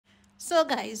So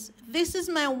guys, this is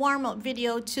my warm-up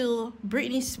video to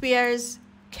Britney Spears,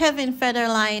 Kevin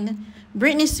Federline,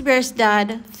 Britney Spears'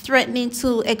 dad threatening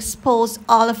to expose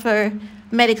all of her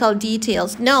medical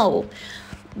details. No,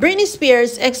 Britney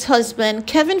Spears' ex-husband,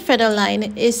 Kevin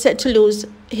Federline, is set to lose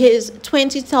his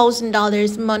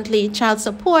 $20,000 monthly child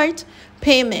support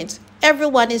payment.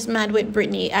 Everyone is mad with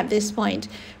Britney at this point.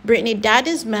 Britney's dad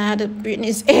is mad,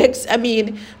 Britney's ex,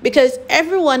 because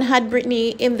everyone had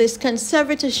Britney in this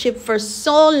conservatorship for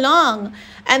so long,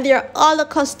 and they're all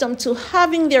accustomed to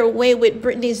having their way with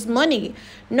Britney's money.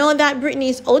 Now that Britney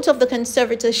is out of the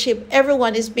conservatorship,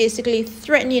 everyone is basically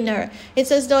threatening her.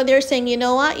 It's as though they're saying, you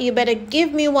know what, you better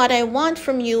give me what I want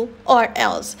from you or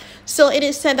else. So it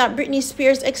is said that Britney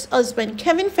Spears' ex-husband,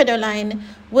 Kevin Federline,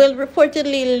 will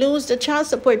reportedly lose the child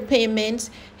support payments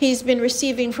he's been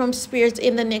receiving from Spears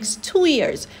in the next 2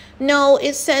 years. Now,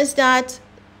 it says that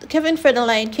Kevin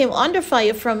Federline came under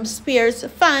fire from Spears'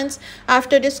 fans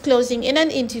after disclosing in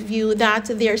an interview that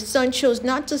their son chose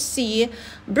not to see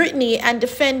Britney and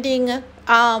defending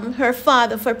her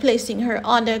father for placing her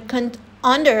under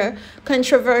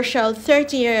controversial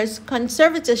 30 years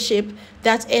conservatorship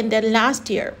that ended last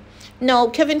year. Now,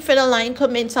 Kevin Federline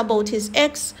comments about his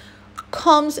ex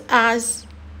comes as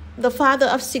the father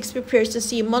of 6 prepares to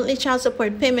see monthly child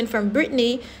support payment from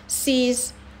Britney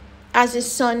sees as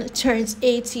his son turns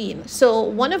 18. So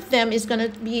one of them is going to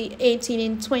be 18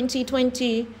 in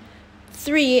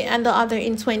 2023 and the other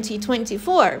in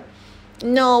 2024.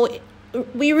 Now,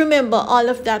 we remember all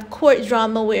of that court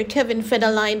drama where Kevin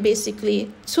Federline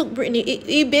basically took Britney.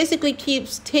 He basically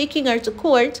keeps taking her to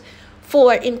court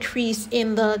for increase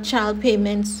in the child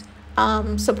payments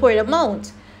support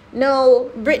amount. Now,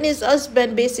 Britney's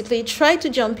husband basically tried to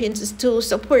jump in to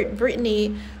support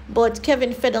Britney, but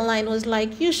Kevin Federline was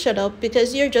like, you shut up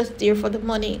because you're just there for the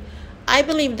money. I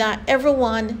believe that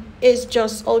everyone is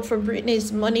just out for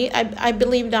Britney's money. I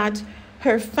believe that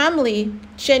her family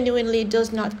genuinely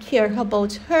does not care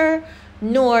about her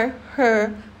nor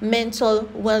her mental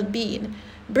well-being.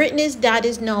 Britney's dad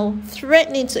is now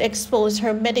threatening to expose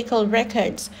her medical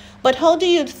records. But how do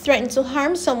you threaten to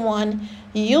harm someone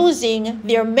using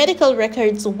their medical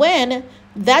records when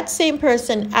that same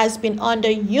person has been under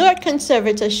your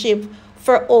conservatorship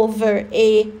for over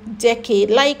a decade?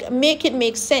 Like, make it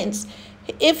make sense.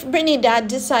 If Britney's dad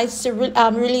decides to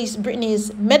release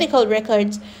Britney's medical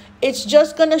records, it's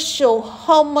just going to show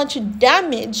how much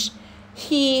damage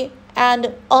he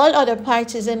and all other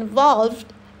parties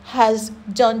involved has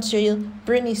done to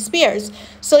Britney Spears.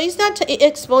 So he's not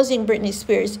exposing Britney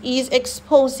Spears. He's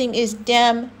exposing his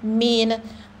damn mean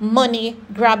money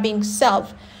grabbing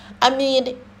self.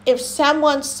 If Sam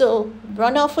wants to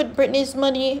run off with Britney's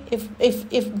money, if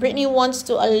Britney wants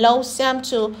to allow Sam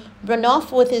to run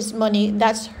off with his money,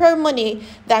 that's her money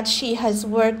that she has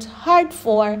worked hard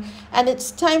for, and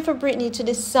it's time for Britney to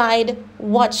decide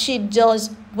what she does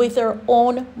with her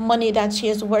own money that she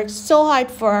has worked so hard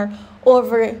for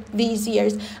over these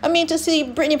years. To see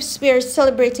Britney Spears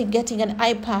celebrating getting an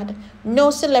iPad, no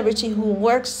celebrity who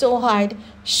works so hard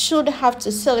should have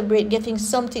to celebrate getting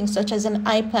something such as an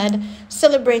iPad,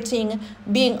 celebrating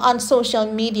being on social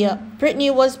media.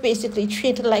 Britney was basically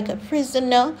treated like a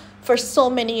prisoner for so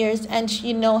many years, and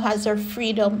she now has her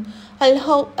freedom.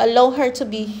 Allow her to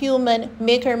be human,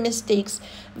 make her mistakes.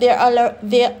 There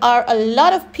are a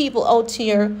lot of people out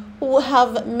here who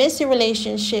have messy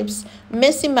relationships,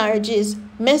 messy marriages,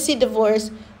 messy divorce.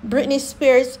 Britney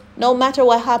Spears, no matter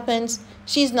what happens,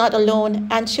 she's not alone,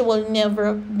 and she will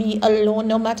never be alone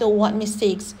no matter what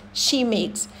mistakes she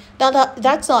makes.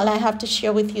 That's all I have to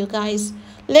share with you guys.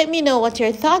 Let me know what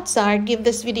your thoughts are. Give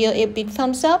this video a big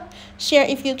thumbs up. Share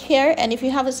if you care. And if you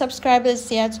haven't subscribed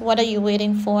yet, what are you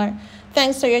waiting for?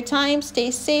 Thanks for your time. Stay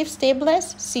safe. Stay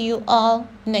blessed. See you all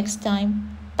next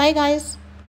time. Bye, guys.